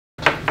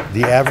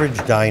The average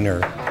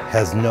diner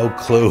has no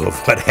clue of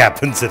what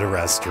happens at a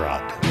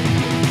restaurant.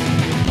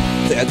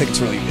 I think it's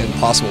really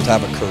impossible to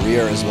have a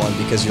career as one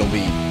because you'll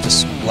be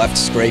just left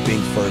scraping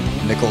for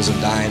nickels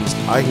and dimes.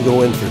 I can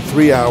go in for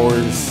 3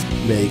 hours,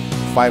 make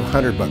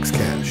 $500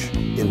 cash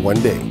in one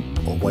day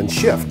or one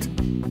shift.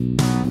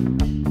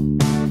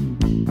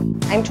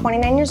 I'm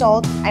 29 years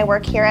old. I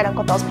work here at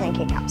Uncle Bill's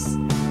Pancake House.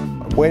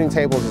 Waiting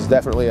tables is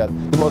definitely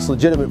the most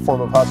legitimate form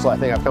of hustle I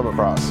think I've come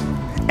across.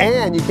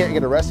 And you can't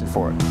get arrested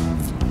for it.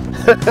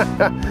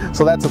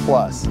 So that's a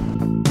plus. A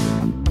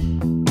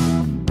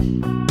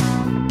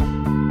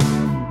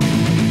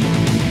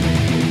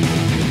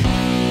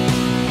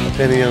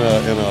penny in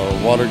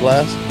a water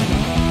glass.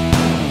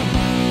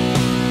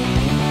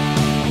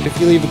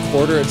 If you leave a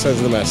quarter, it says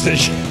the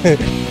message.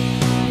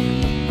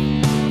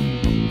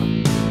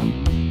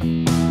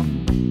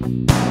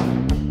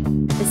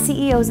 The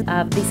CEOs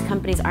of these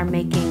companies are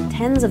making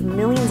tens of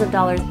millions of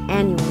dollars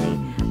annually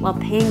while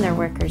paying their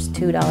workers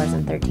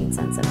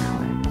 $2.13 an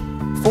hour.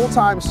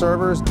 Full-time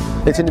servers,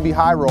 they tend to be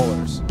high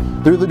rollers.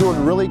 They're either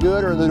doing really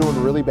good or they're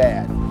doing really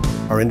bad.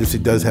 Our industry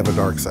does have a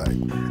dark side,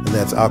 and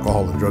that's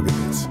alcohol and drug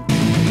abuse.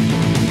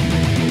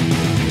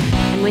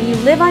 And when you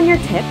live on your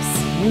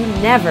tips, you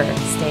never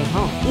stay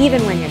home,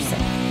 even when you're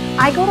sick.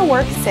 I go to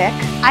work sick.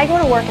 I go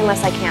to work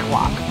unless I can't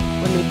walk.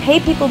 When we pay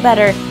people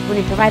better, when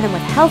we provide them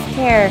with health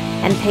care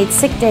and paid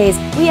sick days,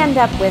 we end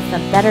up with a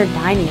better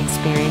dining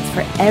experience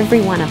for every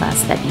one of us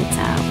that eats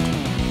out.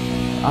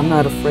 I'm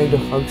not afraid to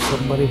hug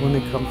somebody when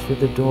they come through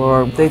the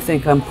door. They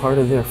think I'm part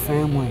of their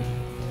family.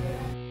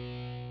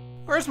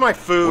 Where's my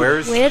food?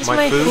 Where's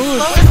my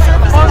food?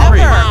 I'm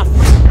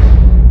hungry.